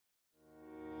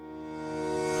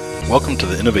Welcome to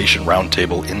the Innovation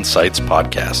Roundtable Insights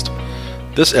podcast.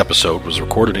 This episode was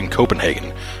recorded in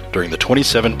Copenhagen during the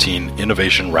 2017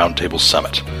 Innovation Roundtable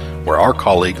Summit, where our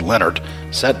colleague Leonard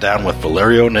sat down with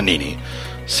Valerio Nannini,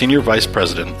 Senior Vice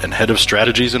President and Head of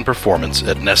Strategies and Performance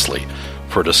at Nestle,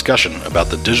 for a discussion about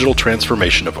the digital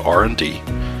transformation of R&D,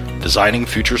 designing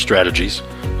future strategies,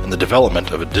 and the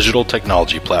development of a digital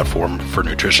technology platform for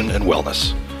nutrition and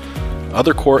wellness.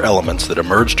 Other core elements that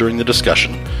emerged during the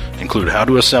discussion include how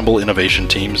to assemble innovation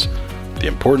teams, the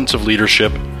importance of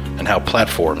leadership, and how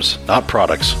platforms, not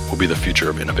products, will be the future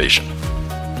of innovation.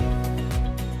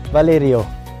 Valerio,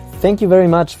 thank you very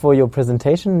much for your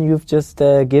presentation you've just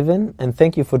given, and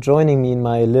thank you for joining me in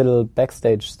my little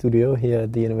backstage studio here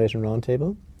at the Innovation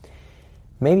Roundtable.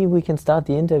 Maybe we can start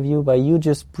the interview by you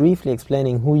just briefly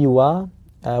explaining who you are,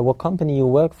 what company you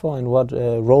work for, and what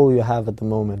role you have at the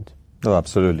moment. Oh,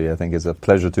 absolutely. I think it's a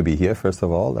pleasure to be here, first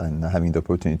of all, and having the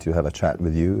opportunity to have a chat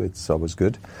with you. It's always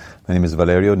good. My name is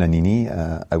Valerio Nannini.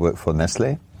 I work for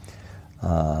Nestle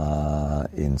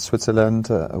in Switzerland,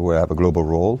 where I have a global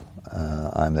role.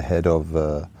 I'm the head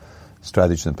of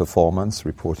strategy and performance,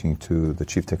 reporting to the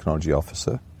Chief Technology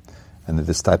Officer. And in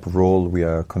this type of role, we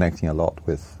are connecting a lot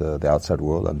with the outside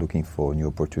world and looking for new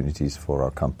opportunities for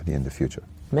our company in the future.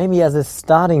 Maybe as a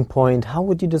starting point, how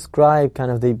would you describe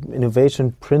kind of the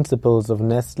innovation principles of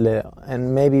Nestle,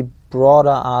 and maybe broader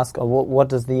ask, what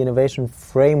does the innovation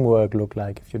framework look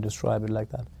like, if you describe it like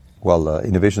that? Well,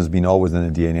 innovation has been always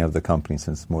in the DNA of the company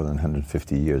since more than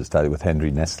 150 years. It started with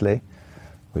Henry Nestle,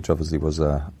 which obviously was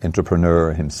an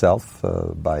entrepreneur himself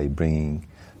by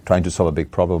trying to solve a big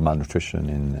problem, malnutrition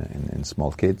in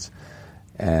small kids,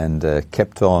 and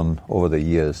kept on over the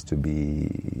years to be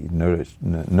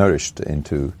nourished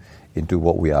into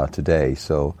what we are today.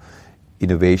 So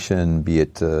innovation, be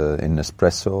it in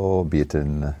Nespresso, be it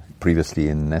previously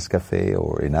in Nescafé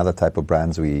or in other type of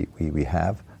brands we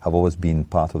have always been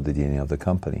part of the DNA of the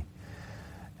company.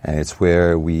 And it's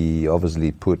where we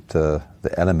obviously put the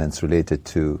elements related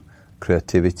to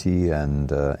creativity and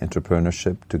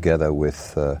entrepreneurship together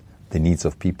with the needs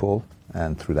of people.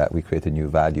 And through that, we create a new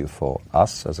value for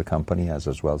us as a company,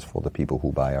 as well as for the people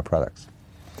who buy our products.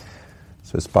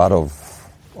 So it's part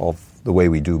of the way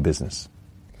we do business.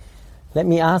 Let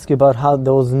me ask you about how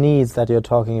those needs that you're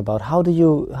talking about. How do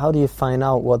you find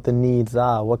out what the needs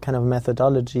are? What kind of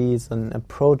methodologies and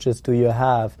approaches do you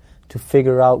have to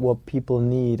figure out what people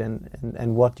need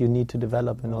and what you need to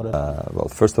develop in order? Well,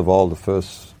 first of all, the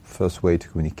first way to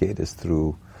communicate is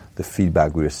through the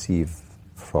feedback we receive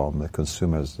from the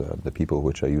consumers, the people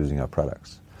which are using our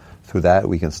products. Through that,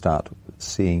 we can start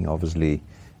seeing, obviously,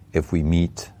 if we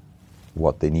meet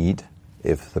what they need,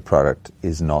 if the product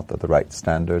is not at the right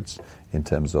standards in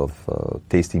terms of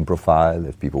tasting profile,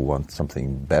 if people want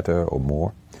something better or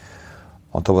more.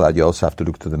 On top of that, you also have to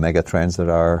look to the mega trends that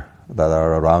are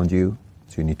around you.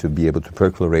 So you need to be able to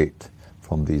percolate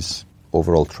from these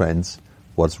overall trends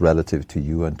what's relative to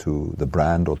you and to the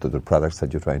brand or to the products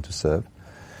that you're trying to serve.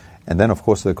 And then, of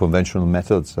course, the conventional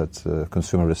methods, that's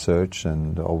consumer research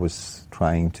and always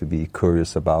trying to be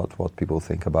curious about what people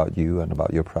think about you and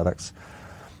about your products.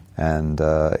 And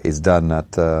it's done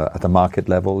at a market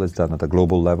level, it's done at a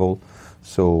global level.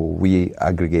 So we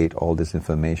aggregate all this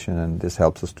information, and this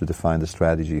helps us to define the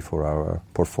strategy for our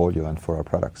portfolio and for our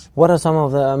products. What are some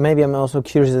of the, maybe I'm also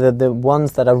curious, the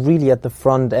ones that are really at the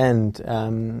front end,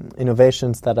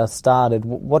 innovations that are started,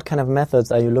 what kind of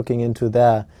methods are you looking into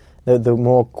there? The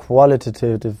more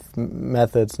qualitative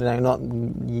methods, like not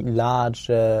large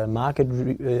market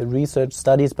research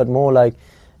studies, but more like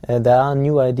there are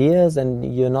new ideas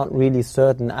and you're not really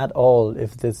certain at all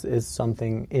if this is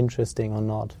something interesting or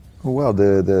not. Well,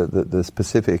 the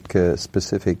specific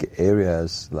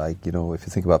areas, like, if you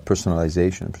think about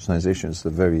personalization is a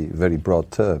very, very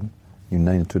broad term. You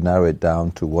need to narrow it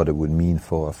down to what it would mean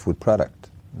for a food product.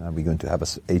 Are we going to have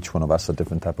each one of us a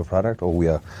different type of product, or we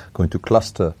are going to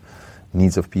cluster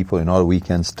needs of people in order we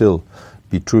can still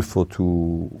be truthful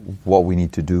to what we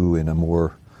need to do in a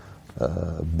more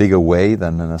bigger way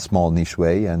than in a small niche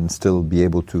way, and still be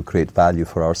able to create value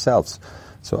for ourselves.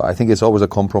 So I think it's always a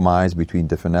compromise between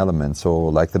different elements. So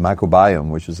like the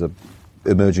microbiome, which is an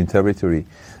emerging territory.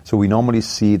 So we normally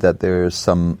see that there's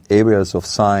some areas of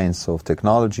science, of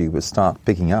technology will start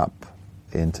picking up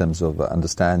in terms of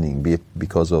understanding, be it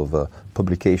because of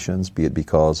publications, be it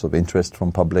because of interest from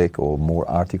public or more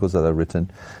articles that are written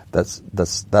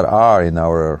that are in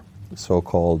our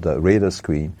so-called radar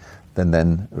screen,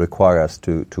 then require us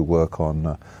to work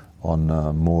on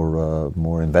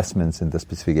more investments in the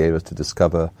specific areas to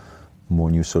discover more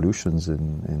new solutions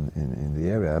in the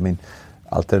area. I mean,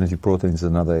 Alternative protein is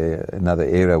another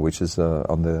area which is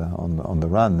on the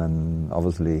run, and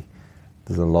obviously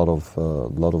there's a lot of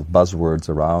buzzwords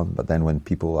around. But then when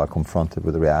people are confronted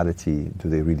with the reality, do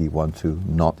they really want to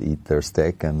not eat their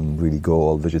steak and really go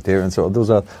all vegetarian? So those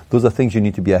are things you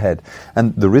need to be ahead.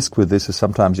 And the risk with this is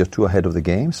sometimes you're too ahead of the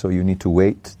game, so you need to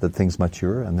wait that things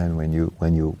mature, and then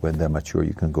when they're mature,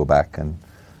 you can go back and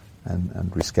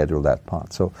reschedule that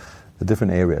part. So the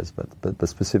different areas, but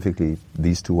specifically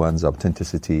these two ones,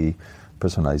 authenticity,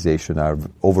 personalization, are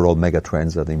overall mega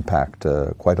trends that impact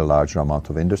quite a large amount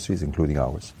of industries, including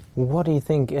ours. What do you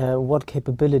think, what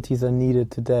capabilities are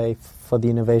needed today for the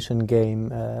innovation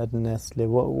game at Nestle?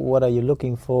 What are you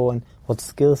looking for, and what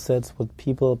skill sets, what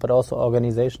people, but also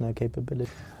organizational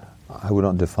capability? I would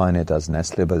not define it as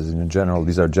Nestle, but in general,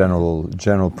 these are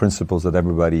general principles that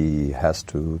everybody has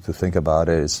to think about.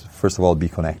 Is first of all, be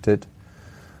connected.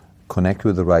 Connect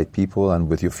with the right people and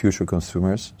with your future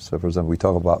consumers. So, for example, we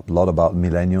talk a lot about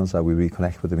millennials. How we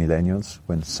reconnect with the millennials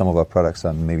when some of our products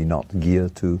are maybe not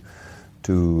geared to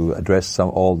address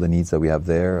all the needs that we have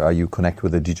there. Are you connect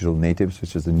with the digital natives,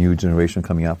 which is the new generation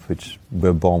coming up, which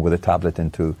were born with a tablet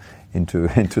into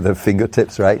their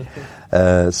fingertips, right?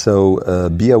 So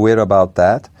be aware about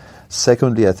that.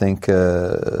 Secondly, I think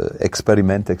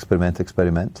experiment.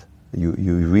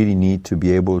 You really need to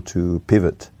be able to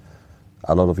pivot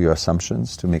a lot of your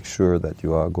assumptions to make sure that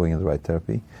you are going in the right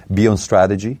therapy. Be on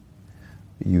strategy.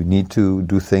 You need to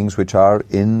do things which are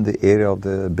in the area of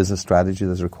the business strategy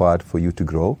that's required for you to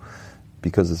grow,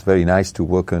 because it's very nice to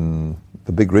work on,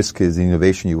 the big risk is in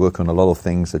innovation, you work on a lot of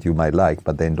things that you might like,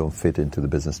 but then don't fit into the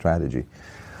business strategy.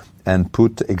 And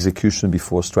put execution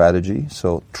before strategy.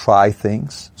 So try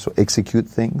things, so execute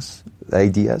things,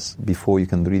 ideas, before you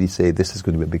can really say this is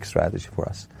going to be a big strategy for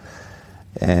us.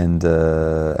 And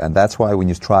that's why when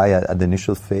you try at the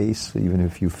initial phase, even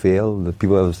if you fail, the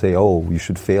people will say, "Oh, you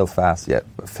should fail fast." Yeah,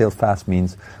 fail fast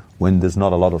means when there's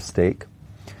not a lot of stake.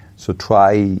 So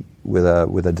try with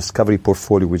a discovery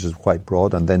portfolio which is quite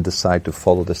broad, and then decide to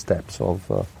follow the steps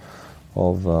of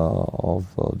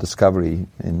discovery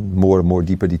in more and more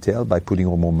deeper detail by putting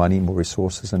on more money, more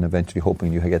resources, and eventually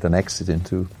hoping you get an exit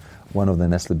into one of the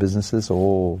Nestle businesses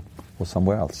or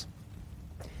somewhere else.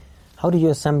 How do you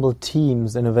assemble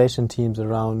teams, innovation teams,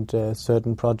 around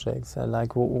certain projects?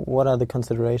 What are the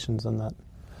considerations on that?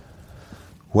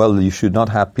 Well, you should not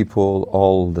have people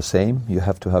all the same. You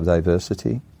have to have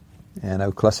diversity. And I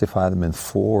would classify them in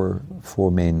four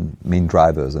main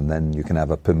drivers, and then you can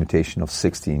have a permutation of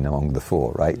 16 among the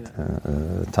four, right?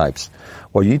 Yeah. Types.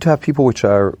 Well, you need to have people which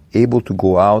are able to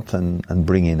go out and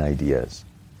bring in ideas.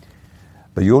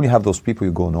 But you only have those people,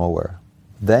 you go nowhere.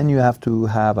 Then you have to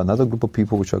have another group of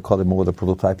people, which I call it more the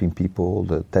prototyping people,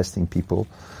 the testing people,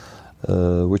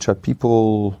 which are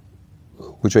people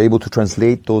which are able to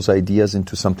translate those ideas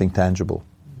into something tangible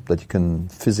that you can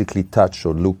physically touch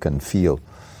or look and feel.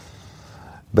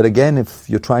 But again, if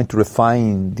you're trying to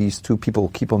refine, these two people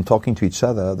keep on talking to each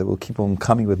other, they will keep on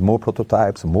coming with more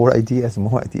prototypes, more ideas,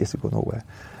 to go nowhere.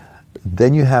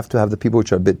 Then you have to have the people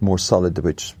which are a bit more solid,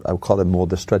 which I would call them more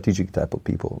the strategic type of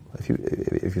people. If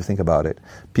you think about it,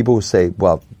 people who say,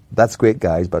 "Well, that's great,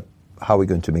 guys, but how are we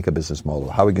going to make a business model?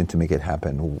 How are we going to make it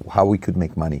happen? How we could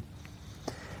make money?"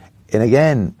 And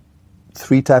again,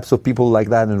 three types of people like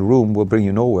that in a room will bring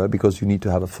you nowhere, because you need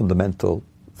to have a fundamental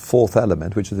fourth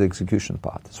element, which is the execution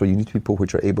part. So you need people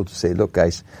which are able to say, "Look,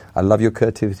 guys, I love your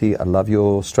creativity, I love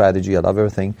your strategy, I love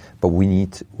everything, but we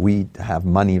have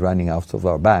money running out of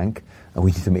our bank, and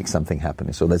we need to make something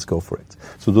happen. So let's go for it."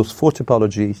 So those four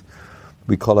typologies,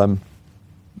 we call them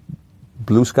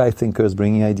blue sky thinkers,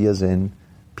 bringing ideas in.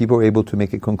 People are able to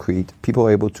make it concrete. People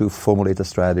are able to formulate a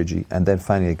strategy, and then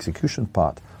finally, the execution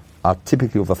part are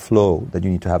typically of a flow that you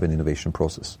need to have in innovation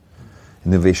process.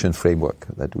 Innovation framework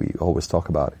that we always talk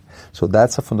about. So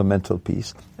that's a fundamental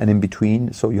piece. And in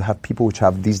between, so you have people which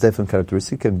have these different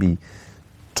characteristics, can be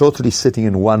totally sitting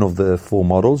in one of the four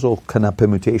models, or can have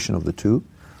permutation of the two.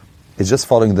 It's just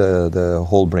following the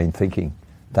whole brain thinking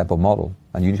type of model.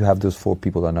 And you need to have those four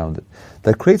people around it.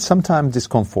 That creates sometimes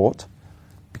discomfort,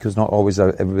 because not always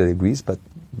everybody agrees, but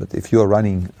if you are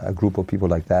running a group of people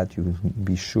like that, you can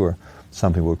be sure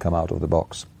something will come out of the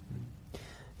box.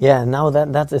 Yeah, now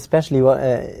that's especially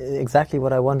exactly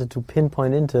what I wanted to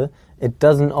pinpoint into. It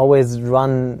doesn't always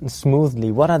run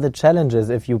smoothly. What are the challenges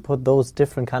if you put those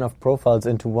different kind of profiles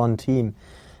into one team?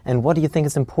 And what do you think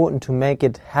is important to make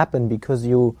it happen? Because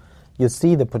you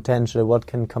see the potential, what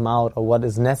can come out, or what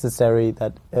is necessary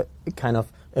that kind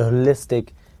of a holistic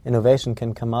innovation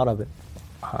can come out of it?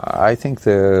 I think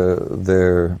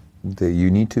you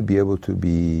need to be able to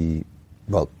be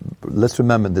Well, let's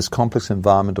remember this complex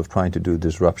environment of trying to do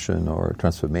disruption or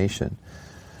transformation.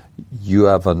 You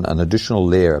have an additional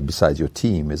layer besides your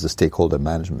team is the stakeholder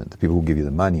management, the people who give you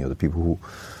the money or the people who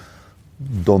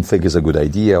don't think it's a good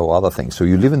idea or other things. So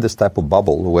you live in this type of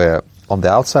bubble where on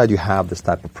the outside you have this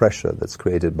type of pressure that's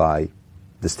created by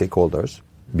the stakeholders,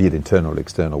 be it internal,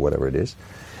 external, whatever it is.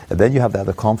 And then you have the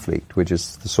other conflict, which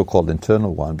is the so-called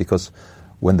internal one, because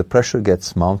when the pressure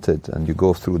gets mounted and you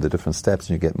go through the different steps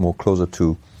and you get more closer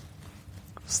to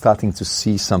starting to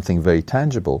see something very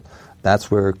tangible,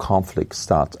 that's where conflicts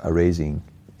start arising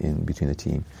in between the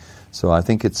team. So I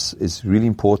think it's really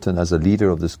important as a leader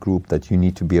of this group that you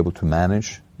need to be able to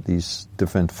manage these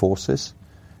different forces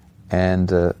and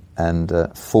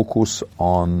focus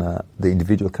on the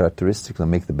individual characteristics and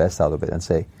make the best out of it and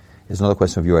say, it's not a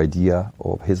question of your idea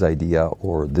or his idea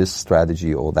or this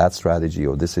strategy or that strategy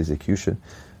or this execution.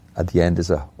 At the end is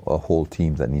a whole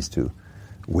team that needs to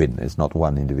win. It's not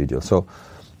one individual. So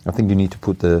I think you need to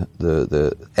put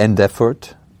the end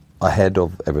effort ahead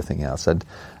of everything else. And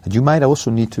you might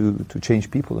also need to change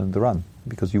people in the run,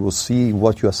 because you will see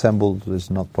what you assembled is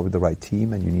not probably the right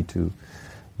team, and you need to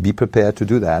be prepared to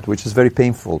do that, which is very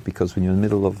painful, because when you're in the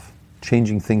middle of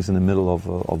changing things in the middle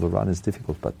of the run is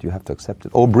difficult, but you have to accept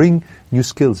it. Or bring new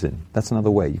skills in. That's another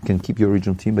way. You can keep your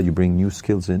original team, but you bring new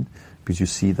skills in because you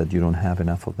see that you don't have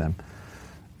enough of them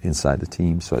inside the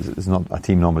team. So it's not a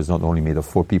team normally is not only made of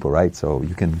 4 people, right? So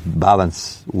you can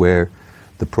balance where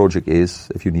the project is.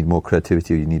 If you need more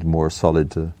creativity, you need more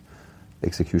solid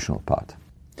executional part.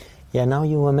 Yeah, now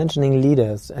you were mentioning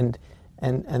leaders, and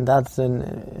that's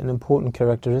an important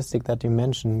characteristic that you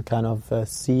mentioned, kind of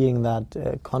seeing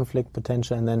that conflict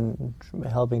potential and then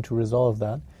helping to resolve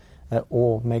that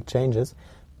or make changes.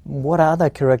 What are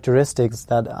other characteristics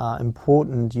that are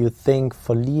important, you think,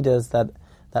 for leaders that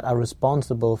are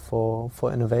responsible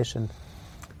for innovation?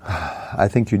 I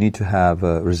think you need to have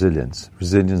resilience.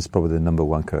 Resilience is probably the number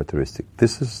one characteristic.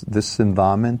 This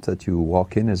environment that you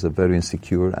walk in is a very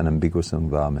insecure and ambiguous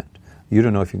environment. You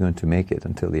don't know if you're going to make it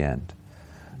until the end.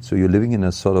 So you're living in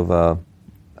a sort of a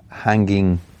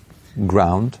hanging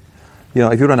ground. You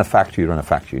know, if you run a factory, you run a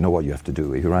factory. You know what you have to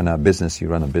do. If you run a business, you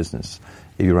run a business.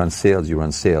 If you run sales, you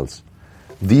run sales.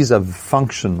 These are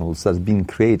functionals that have been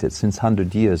created since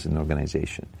 100 years in an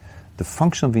organization. The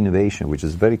function of innovation, which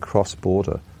is very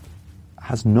cross-border,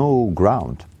 has no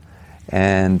ground.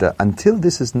 And until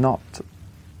this is not,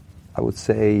 I would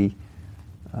say,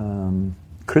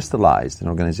 crystallized in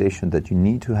an organization, that you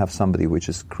need to have somebody which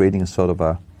is creating a sort of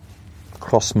a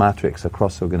cross-matrix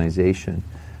across the organization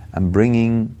and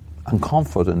bringing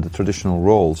uncomfort in the traditional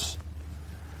roles,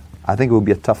 I think it will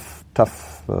be a tough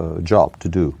job to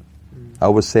do. I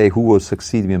would say who will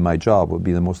succeed in my job would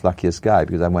be the most luckiest guy,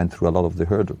 because I went through a lot of the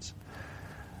hurdles.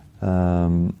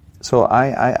 So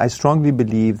I strongly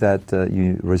believe that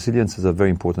resilience is a very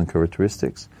important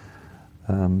characteristic.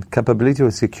 Capability of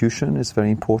execution is very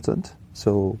important.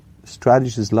 So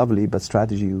strategy is lovely, but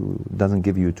strategy doesn't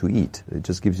give you to eat. It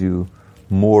just gives you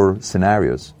more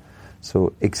scenarios.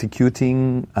 So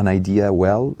executing an idea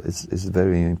well is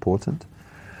very important.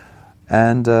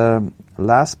 And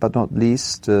last but not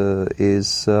least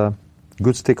is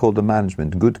good stakeholder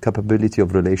management, good capability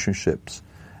of relationships,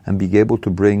 and being able to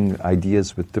bring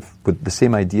ideas with the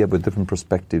same idea but different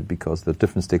perspective, because there are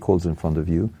different stakeholders in front of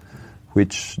you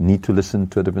which need to listen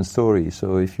to a different story.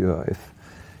 So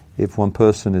if one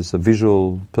person is a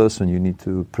visual person, you need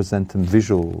to present them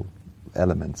visual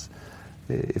elements.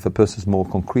 If a person is more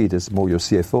concrete, it's more your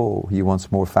CFO, he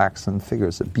wants more facts and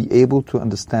figures. Be able to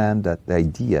understand that the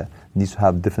idea needs to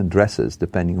have different dresses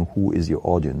depending on who is your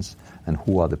audience and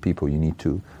who are the people you need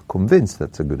to convince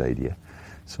that's a good idea.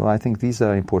 So I think these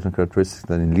are important characteristics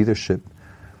that in leadership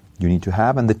you need to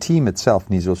have, and the team itself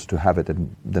needs also to have it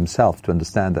themselves, to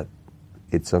understand that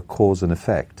it's a cause and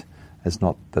effect. It's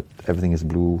not that everything is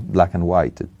black and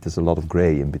white. There's a lot of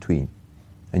gray in between.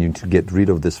 And you need to get rid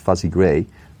of this fuzzy gray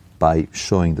by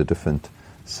showing the different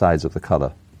sides of the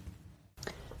color.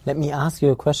 Let me ask you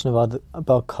a question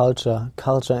about culture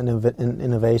and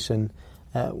innovation.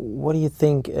 What do you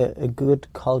think a good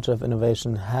culture of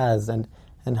innovation has, and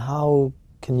how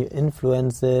can you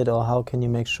influence it, or how can you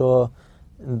make sure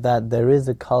that there is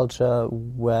a culture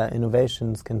where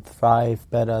innovations can thrive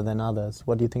better than others?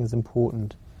 What do you think is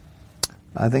important?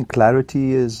 I think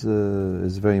clarity is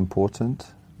very important.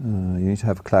 You need to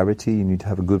have clarity. You need to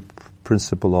have a good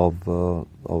principle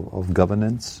of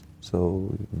governance.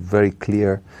 So very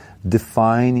clear,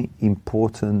 define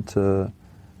important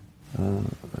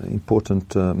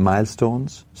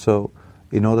milestones. So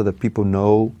in order that people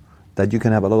know that you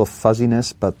can have a lot of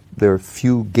fuzziness, but there are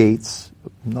few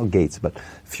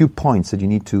few points that you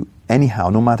need to, anyhow,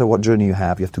 no matter what journey you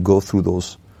have to go through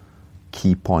those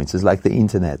key points. It's like the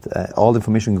internet. All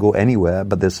information can go anywhere,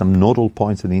 but there's some nodal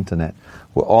points in the internet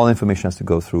where all information has to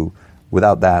go through.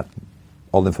 Without that,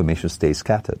 all information stays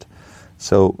scattered.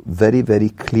 So very, very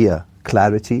clear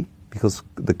clarity, because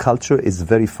the culture is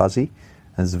very fuzzy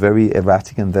and it's very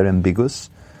erratic and very ambiguous.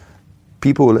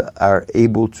 People are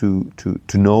able to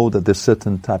know that there's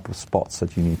certain type of spots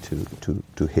that you need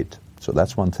to hit. So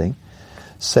that's one thing.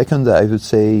 Second, I would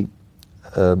say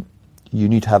you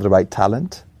need to have the right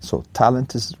talent. So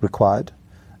talent is required,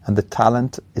 and the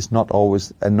talent is not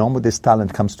always, and normally this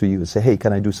talent comes to you and say, hey,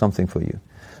 can I do something for you?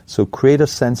 So create a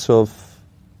sense of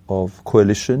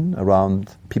coalition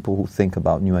around people who think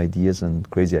about new ideas and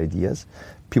crazy ideas.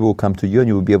 People will come to you and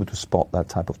you will be able to spot that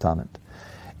type of talent.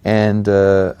 And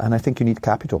I think you need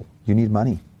capital, you need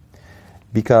money.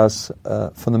 Because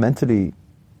fundamentally,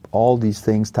 all these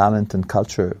things, talent and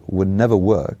culture, would never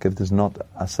work if there's not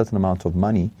a certain amount of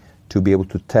money to be able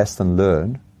to test and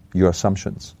learn your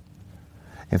assumptions.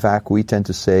 In fact, we tend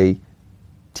to say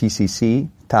TCC,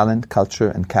 talent, culture,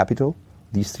 and capital.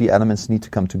 These three elements need to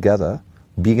come together.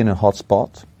 Being in a hot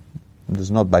spot,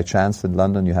 there's not by chance in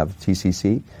London you have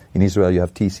TCC. In Israel you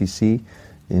have TCC.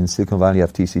 In Silicon Valley you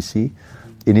have TCC.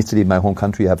 In Italy, my home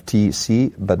country, you have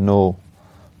TC, but no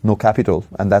capital.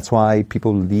 And that's why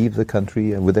people leave the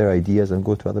country with their ideas and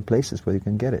go to other places where you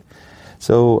can get it.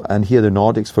 So, and here the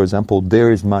Nordics, for example, there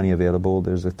is money available,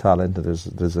 there's a talent,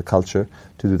 there's a culture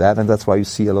to do that, and that's why you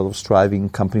see a lot of striving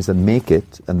companies that make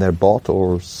it, and they're bought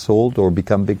or sold or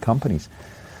become big companies.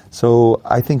 So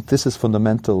I think this is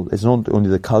fundamental. It's not only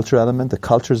the culture element, the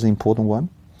culture is the important one.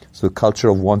 So the culture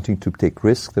of wanting to take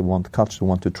risks, the culture to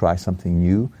want to try something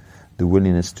new, the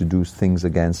willingness to do things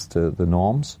against the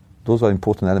norms. Those are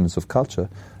important elements of culture.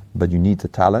 But you need the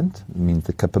talent,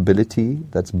 the capability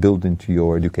that's built into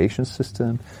your education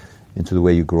system, into the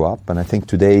way you grow up. And I think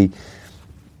today,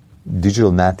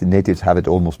 digital natives have it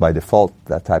almost by default,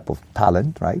 that type of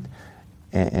talent, right?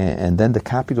 And then the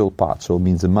capital part, so it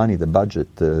means the money, the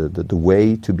budget, the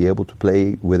way to be able to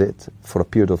play with it for a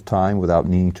period of time without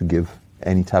needing to give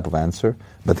any type of answer,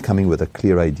 but coming with a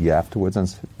clear idea afterwards,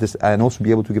 and also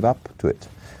be able to give up to it.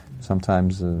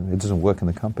 Sometimes it doesn't work in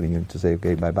the company. You have to say,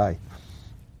 okay, bye-bye.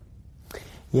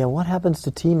 Yeah, what happens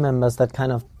to team members that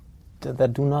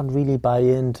that do not really buy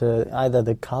into either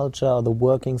the culture or the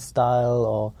working style,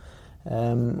 or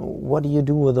what do you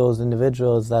do with those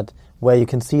individuals where you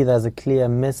can see there's a clear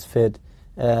misfit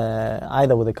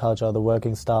either with the culture or the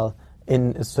working style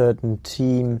in a certain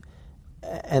team,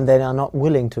 and they are not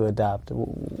willing to adapt?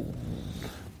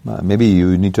 Maybe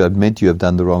you need to admit you have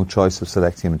done the wrong choice of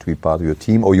selecting them to be part of your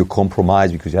team, or you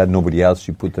compromise because you had nobody else,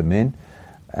 you put them in.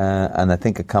 And I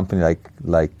think a company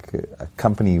like a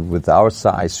company with our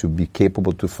size should be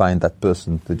capable to find that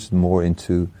person that's more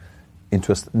into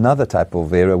another type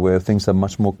of area where things are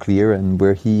much more clear and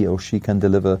where he or she can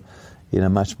deliver in a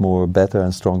much more better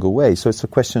and stronger way. So it's a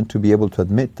question to be able to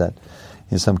admit that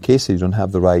in some cases you don't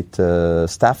have the right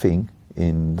staffing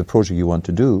in the project you want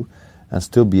to do, and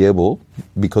still be able,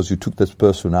 because you took this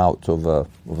person out of a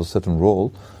certain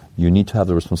role, you need to have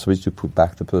the responsibility to put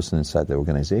back the person inside the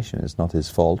organization. It's not his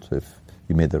fault if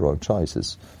you made the wrong choice.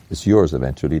 It's yours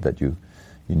eventually that you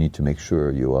need to make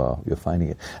sure you're finding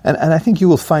it. And I think you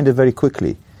will find it very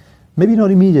quickly. Maybe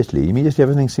not immediately. Immediately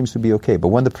everything seems to be okay. But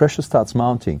when the pressure starts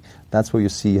mounting, that's where you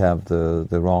see you have the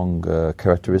wrong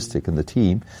characteristic in the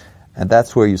team. And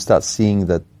that's where you start seeing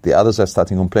that the others are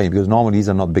starting complaining, because normally these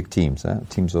are not big teams.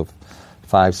 Teams of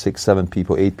 5, 6, 7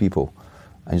 people, 8 people.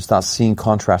 And you start seeing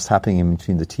contrast happening in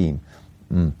between the team.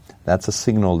 That's a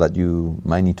signal that you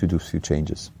might need to do a few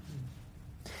changes.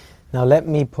 Now let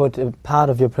me put, part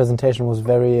of your presentation was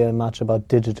very much about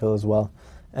digital as well.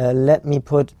 Let me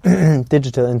put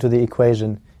digital into the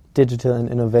equation, digital and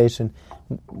innovation.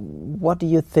 What do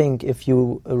you think, if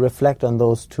you reflect on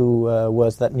those two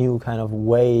words, that new kind of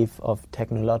wave of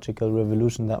technological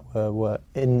revolution that we're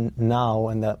in now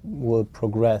and that will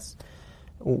progress,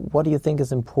 what do you think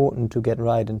is important to get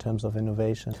right in terms of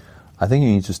innovation? I think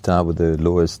you need to start with the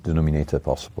lowest denominator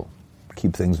possible.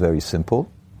 Keep things very simple.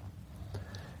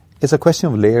 It's a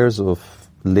question of layers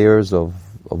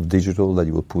of digital that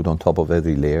you will put on top of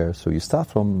every layer. So you start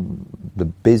from the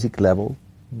basic level,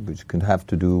 which can have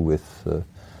to do with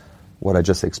what I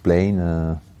just explained,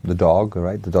 the dog,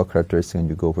 right? The dog characteristic, and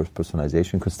you go for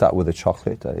personalization. You can start with a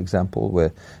chocolate example,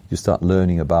 where you start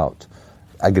learning about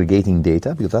aggregating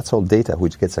data, because that's all data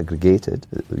which gets aggregated.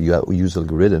 You use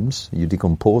algorithms, you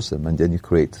decompose them, and then you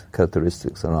create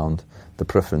characteristics around the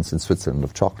preference in Switzerland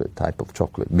of chocolate, type of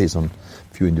chocolate, based on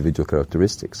few individual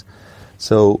characteristics.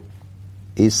 So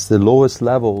it's the lowest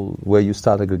level where you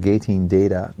start aggregating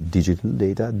data,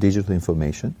 digital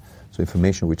information, so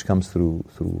information which comes through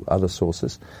other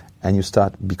sources, and you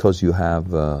start, because you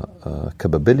have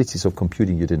capabilities of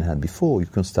computing you didn't have before, you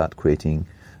can start creating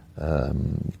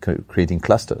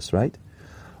clusters, right?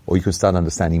 Or you can start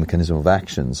understanding mechanism of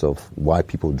actions of why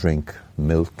people drink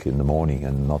milk in the morning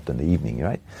and not in the evening,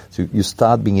 right? So you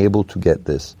start being able to get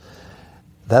this.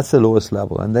 That's the lowest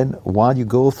level. And then while you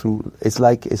go through, it's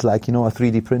like a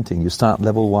 3D printing. You start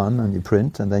level 1 and you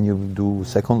print, and then you do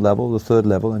second level, the third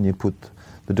level, and you put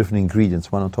the different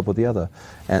ingredients one on top of the other.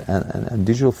 And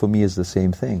digital for me is the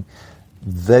same thing.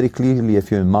 Very clearly,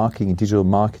 if you're in marketing, digital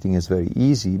marketing is very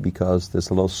easy because there's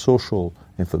a lot of social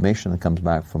information that comes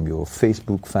back from your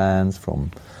Facebook fans, from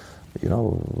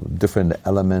different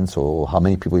elements, or how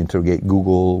many people interrogate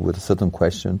Google with a certain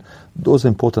question. Those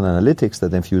important analytics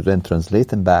that if you then translate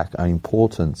them back are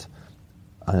important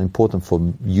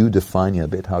for you defining a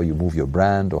bit how you move your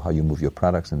brand or how you move your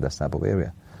products in that type of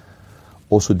area.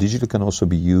 Also, digital can also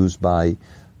be used by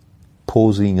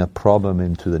posing a problem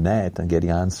into the net and getting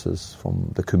answers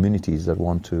from the communities that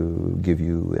want to give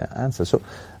you answers. So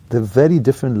there are very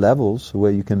different levels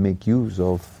where you can make use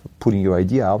of putting your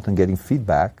idea out and getting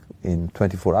feedback in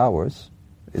 24 hours.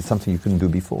 It's something you couldn't do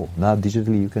before. Now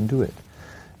digitally you can do it.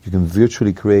 You can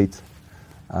virtually create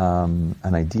an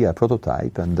idea, a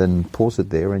prototype, and then post it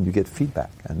there and you get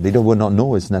feedback. And they will not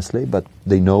know it's Nestle, but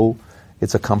they know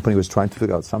it's a company who's trying to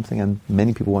figure out something, and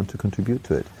many people want to contribute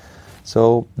to it.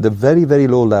 So the very, very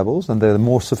low levels, and the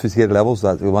more sophisticated levels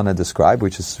that we want to describe,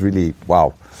 which is really,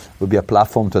 wow, would be a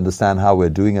platform to understand how we're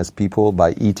doing as people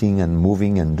by eating and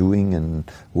moving and doing and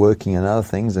working and other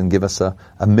things, and give us a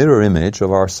mirror image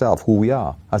of ourselves, who we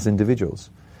are as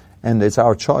individuals. And it's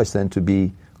our choice then to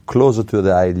be closer to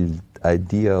the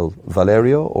ideal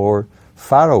Valerio or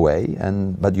far away,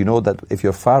 but you know that if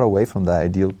you're far away from the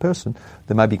ideal person,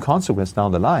 there might be consequences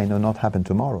down the line or not happen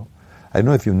tomorrow. I don't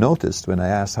know if you noticed when I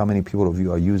asked how many people of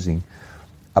you are using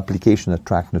applications that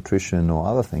track nutrition or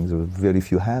other things, there were very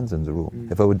few hands in the room.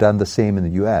 If I would have done the same in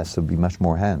the US, there would be much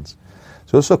more hands.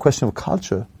 So it's also a question of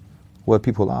culture, where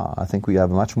people are. I think we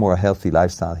have a much more healthy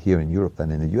lifestyle here in Europe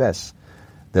than in the US.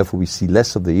 Therefore, we see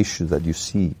less of the issues that you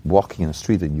see walking in the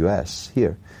street in the US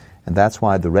here. And that's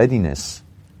why the readiness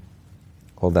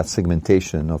of that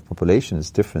segmentation of population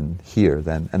is different here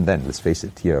than, and then let's face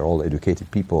it, here all educated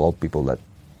people, all people that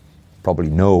probably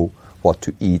know what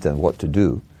to eat and what to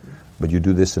do, but you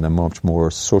do this in a much more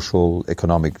social,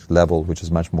 economic level, which is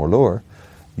much more lower,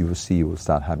 you will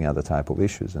start having other type of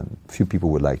issues, and few people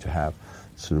would like to have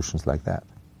solutions like that.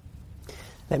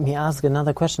 Let me ask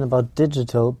another question about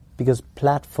digital, because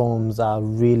platforms are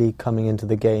really coming into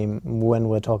the game when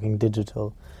we're talking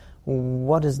digital.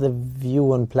 What is the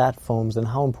view on platforms, and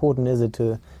how important is it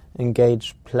to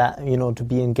engage, to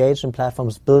be engaged in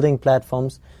platforms, building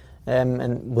platforms?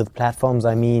 And with platforms,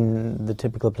 I mean the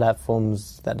typical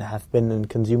platforms that have been in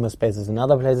consumer spaces in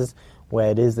other places, where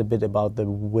it is a bit about the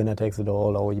winner takes it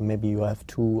all, or maybe you have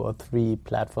 2 or 3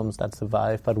 platforms that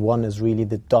survive, but one is really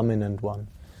the dominant one.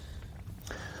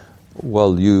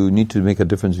 Well, you need to make a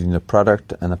difference between a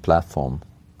product and a platform.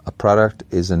 A product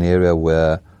is an area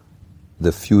where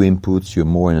the few inputs, you're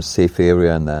more in a safe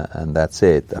area, and that's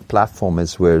it. A platform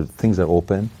is where things are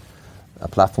open. A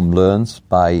platform learns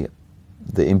by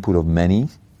the input of many,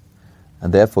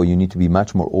 and therefore you need to be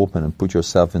much more open and put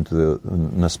yourself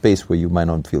in a space where you might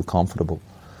not feel comfortable.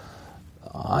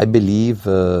 I believe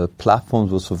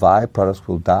platforms will survive, products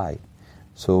will die.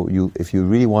 So if you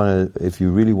really want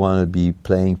to be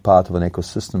playing part of an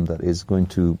ecosystem that is going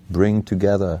to bring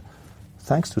together,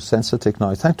 thanks to sensor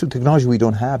technology, thanks to technology we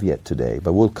don't have yet today,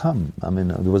 but will come. I mean,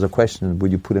 there was a question: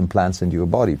 would you put implants into your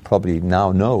body? Probably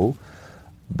now, no,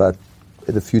 but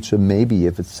in the future, maybe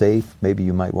if it's safe, maybe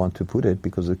you might want to put it,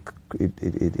 because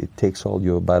it takes all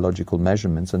your biological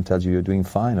measurements and tells you you're doing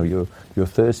fine, or you're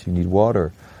thirsty, you need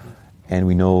water. And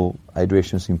we know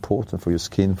hydration is important for your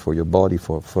skin, for your body,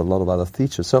 for a lot of other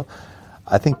features. So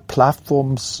I think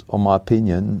platforms, in my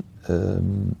opinion,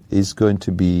 is going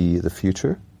to be the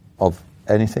future of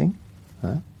anything,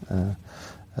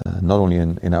 not only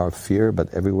in our sphere,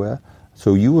 but everywhere.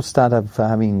 So you will start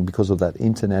having, because of that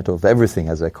Internet of everything,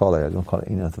 as I call it, I don't call it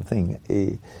Internet of thing,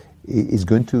 is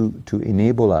going to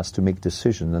enable us to make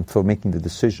decisions. And for making the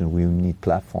decision, we need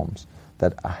platforms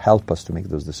that help us to make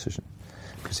those decisions.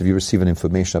 Because if you receive an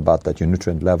information about that your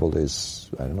nutrient level is,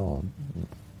 I don't know,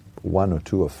 1 or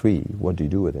 2 or 3, what do you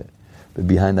do with it? But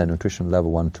behind that nutrition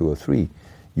level 1, 2, or 3,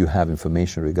 you have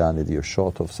information regarding that you're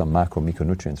short of some macro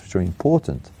micronutrients, which are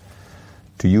important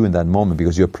to you in that moment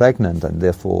because you're pregnant, and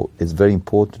therefore it's very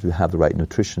important to have the right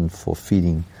nutrition for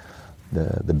feeding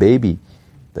the baby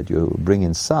that you bring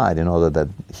inside, in order that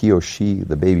he or she,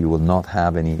 the baby, will not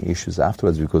have any issues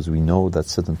afterwards, because we know that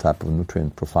certain type of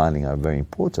nutrient profiling are very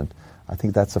important. I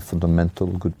think that's a fundamental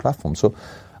good platform. So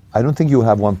I don't think you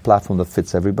have one platform that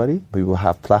fits everybody, but you will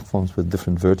have platforms with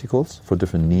different verticals for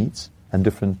different needs and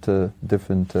different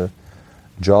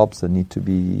jobs that need to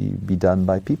be done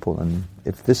by people. And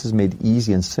if this is made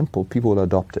easy and simple, people will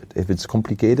adopt it. If it's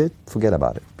complicated, forget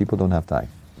about it. People don't have time.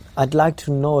 I'd like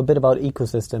to know a bit about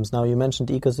ecosystems. Now, you mentioned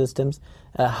ecosystems,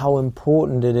 how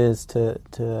important it is to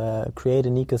create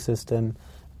an ecosystem,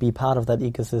 be part of that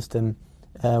ecosystem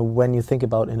when you think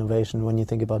about innovation, when you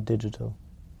think about digital.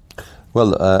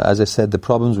 Well, as I said, the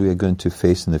problems we are going to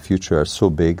face in the future are so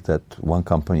big that one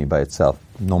company by itself,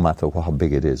 no matter how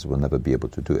big it is, will never be able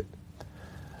to do it.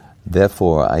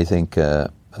 Therefore, I think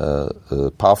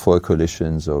powerful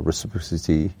coalitions or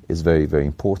reciprocity is very, very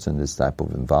important in this type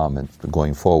of environment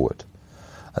going forward.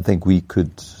 I think we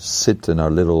could sit in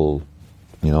our little,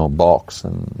 box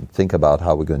and think about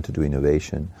how we're going to do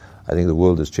innovation. I think the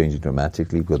world is changing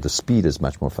dramatically because the speed is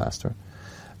much more faster.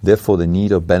 Therefore, the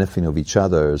need of benefiting of each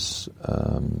other's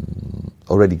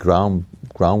already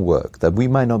groundwork that we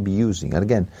might not be using. And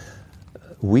again,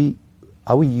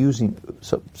 are we using,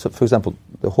 so for example,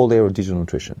 the whole area of digital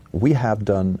nutrition. We have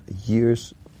done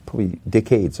years, probably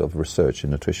decades of research in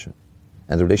nutrition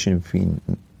and the relation between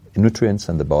nutrients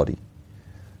and the body.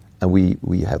 And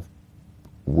we have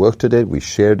worked at it, we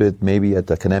shared it maybe at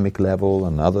the academic level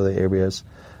and other areas,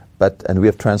 and we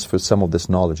have transferred some of this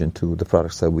knowledge into the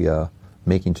products that we are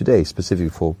making today, specifically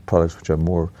for products which are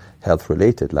more health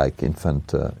related, like the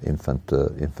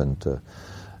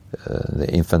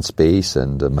infant space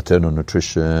and maternal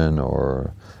nutrition,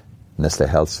 or Nestle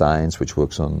Health Science, which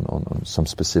works on some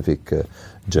specific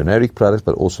generic products,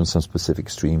 but also in some specific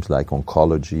streams like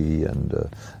oncology and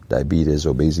diabetes,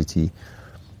 obesity.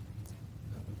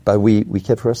 But we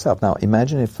kept for ourselves. Now,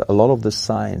 imagine if a lot of this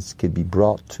science could be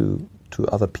brought to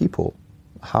other people,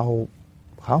 how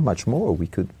much more we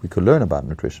could learn about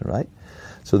nutrition, right?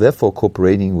 So therefore,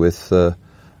 cooperating with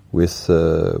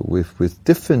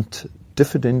different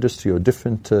industry or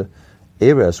different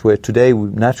areas where today we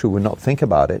naturally would not think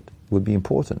about it would be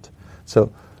important.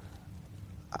 So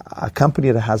a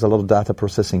company that has a lot of data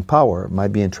processing power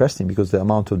might be interesting because the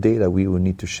amount of data we will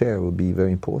need to share will be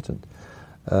very important.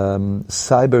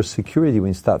 Cyber security, when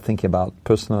you start thinking about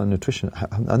personal nutrition,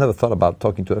 I never thought about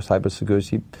talking to a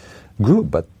cybersecurity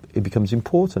group, but it becomes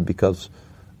important because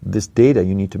this data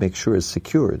you need to make sure is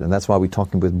secured, and that's why we're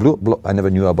talking with I never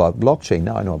knew about blockchain.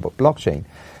 Now I know about blockchain.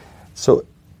 So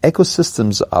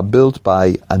ecosystems are built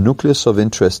by a nucleus of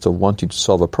interest of wanting to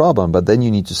solve a problem, but then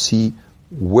you need to see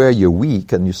where you're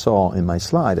weak, and you saw in my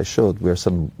slide I showed where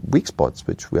some weak spots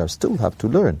which we still have to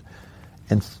learn.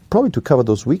 And probably to cover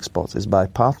those weak spots is by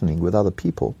partnering with other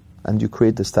people, and you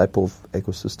create this type of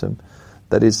ecosystem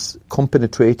that is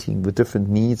compenetrating with different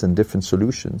needs and different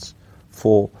solutions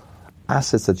for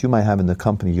assets that you might have in the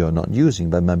company you're not using,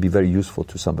 but might be very useful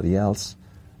to somebody else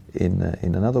in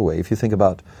another way. If you think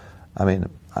about,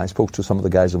 I spoke to some of the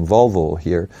guys in Volvo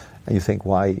here, and you think,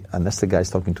 why, unless the guy's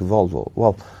talking to Volvo?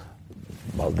 Well,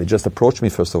 they just approached me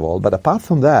first of all, but apart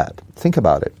from that, think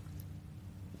about it.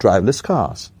 Driverless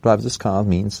cars. Driverless car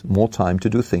means more time to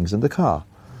do things in the car.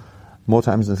 More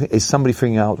times than is somebody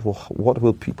figuring out, well, what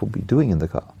will people be doing in the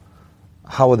car?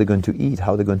 How are they going to eat?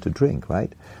 How are they going to drink,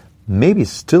 right? Maybe it's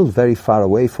still very far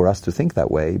away for us to think that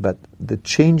way, but the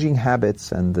changing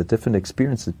habits and the different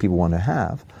experiences people want to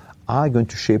have are going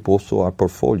to shape also our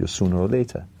portfolio sooner or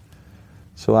later.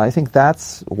 So I think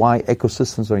that's why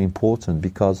ecosystems are important,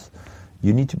 because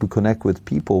you need to connect with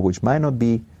people which might not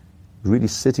be really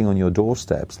sitting on your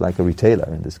doorsteps, like a retailer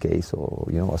in this case, or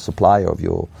a supplier of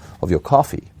your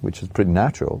coffee, which is pretty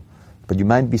natural, but you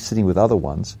might be sitting with other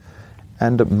ones,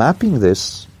 and mapping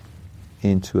this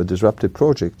into a disruptive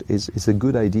project is a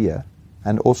good idea,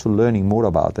 and also learning more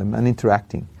about them and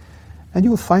interacting. And you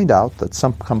will find out that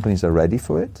some companies are ready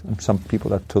for it, and some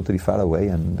people are totally far away,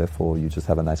 and therefore you just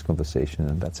have a nice conversation,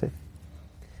 and that's it.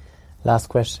 Last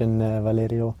question,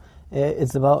 Valerio.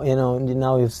 It's about,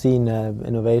 now you've seen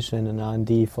innovation and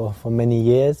R&D for many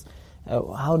years.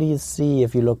 How do you see,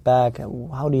 if you look back,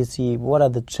 how do you see, what are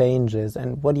the changes,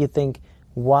 and what do you think,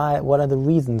 what are the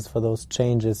reasons for those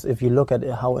changes if you look at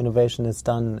how innovation is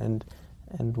done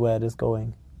and where it is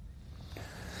going?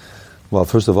 Well,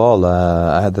 first of all,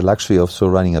 I had the luxury of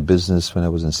running a business when I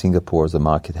was in Singapore as a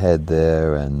market head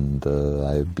there, and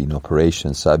I've been in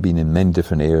operations. So I've been in many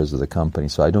different areas of the company.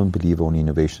 So I don't believe only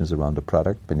innovations around the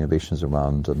product, but innovations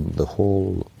around the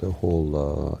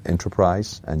whole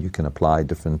enterprise, and you can apply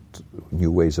different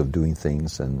new ways of doing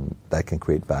things, and that can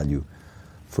create value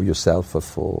for yourself, or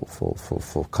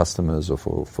for customers, or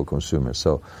for consumers.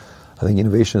 So I think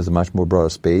innovation is a much more broader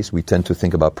space. We tend to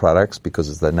think about products because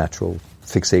it's the natural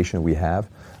fixation we have,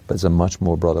 but it's a much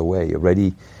more broader way.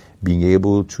 Already being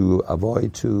able to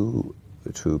avoid to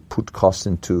put costs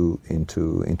into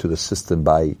the system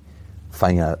by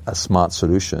finding a smart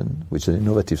solution, which is an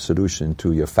innovative solution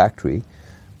to your factory,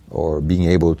 or being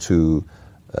able to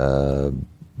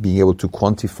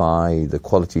quantify the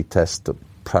quality test of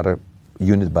product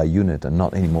unit by unit and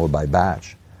not anymore by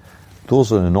batch.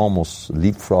 Those are enormous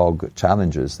leapfrog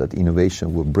challenges that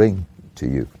innovation will bring to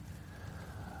you.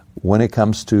 When it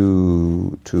comes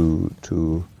to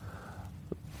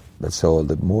let's say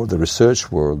the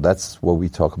research world, that's what we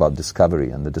talk about discovery.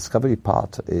 And the discovery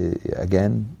part,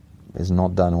 again, is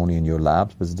not done only in your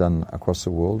labs, but it's done across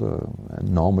the world.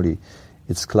 And normally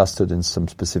it's clustered in some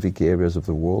specific areas of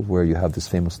the world where you have this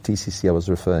famous TCC I was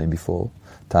referring before,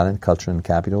 talent, culture, and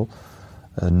capital.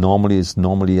 Normally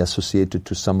associated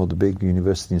to some of the big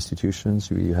university institutions.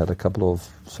 We had a couple of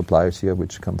suppliers here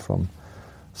which come from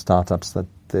startups that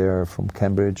they're from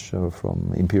Cambridge or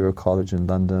from Imperial College in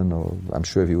London, or I'm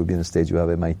sure if you would be in the States you have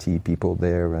MIT people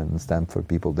there and Stanford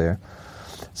people there.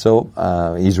 So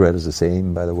Israel is the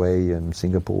same, by the way, and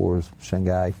Singapore,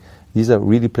 Shanghai. These are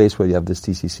really places where you have this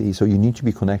TCC. So you need to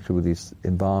be connected with these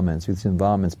environments. These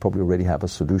environments probably already have a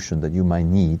solution that you might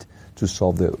need to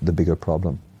solve the bigger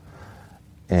problem.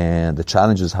 And the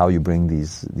challenge is how you bring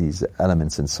these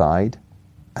elements inside,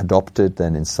 adopted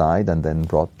then inside, and then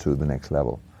brought to the next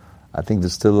level. I think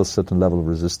there's still a certain level of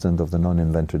resistance of the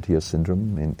non-inventor here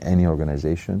syndrome in any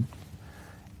organization,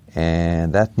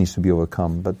 and that needs to be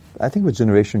overcome. But I think with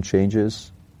generation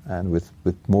changes and with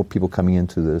more people coming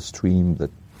into the stream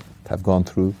that have gone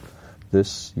through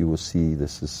this, you will see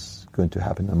this is going to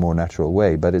happen in a more natural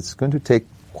way. But it's going to take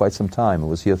quite some time. I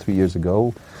was here 3 years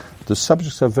ago. The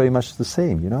subjects are very much the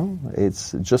same, you know.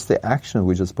 It's just the action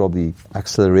which has probably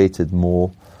accelerated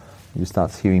more. You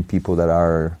start hearing people that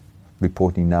are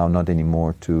reporting now not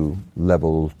anymore to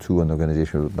level 2 in the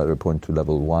organization, but reporting to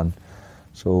level 1.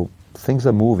 So things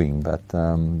are moving, but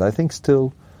I think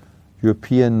still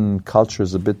European culture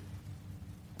is a bit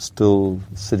still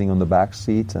sitting on the back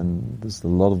seat, and there's a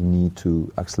lot of need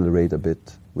to accelerate a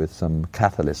bit with some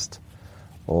catalyst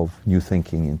of new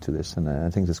thinking into this. And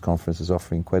I think this conference is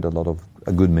offering quite a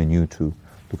good menu to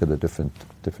look at the different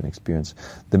experience.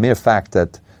 The mere fact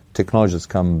that technology has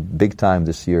come big time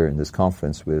this year in this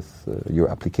conference with your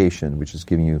application, which is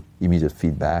giving you immediate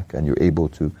feedback, and you're able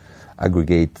to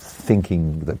aggregate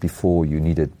thinking that before you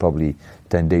needed probably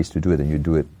 10 days to do it, and you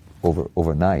do it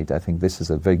overnight. I think this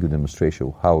is a very good demonstration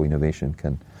of how innovation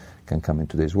can come in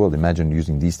today's world. Imagine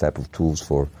using these type of tools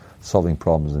for solving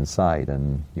problems inside,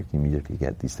 and you can immediately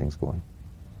get these things going.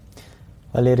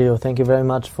 Valerio, thank you very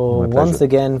much for once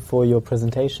again for your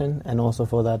presentation and also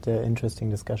for that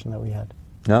interesting discussion that we had.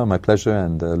 No, my pleasure,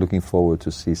 and looking forward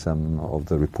to see some of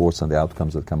the reports and the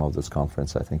outcomes that come out of this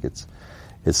conference. I think it's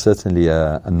certainly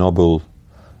a noble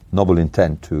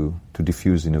intent to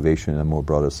diffuse innovation in a more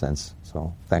broader sense.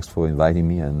 So thanks for inviting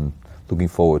me, and looking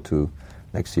forward to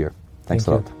next year. Thanks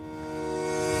a lot.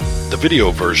 The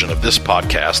video version of this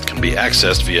podcast can be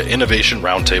accessed via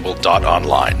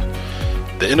innovationroundtable.online.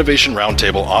 The Innovation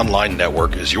Roundtable online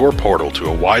network is your portal to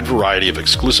a wide variety of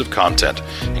exclusive content,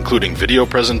 including video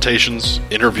presentations,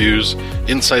 interviews,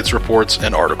 insights reports,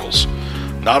 and articles.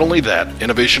 Not only that,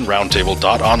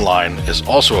 innovationroundtable.online is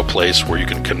also a place where you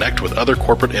can connect with other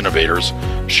corporate innovators,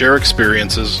 share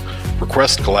experiences,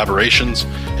 request collaborations,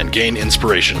 and gain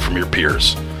inspiration from your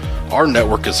peers. Our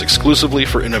network is exclusively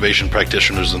for innovation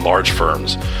practitioners and large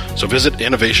firms, so visit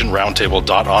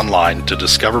innovationroundtable.online to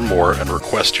discover more and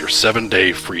request your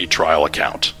 7-day free trial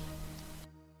account.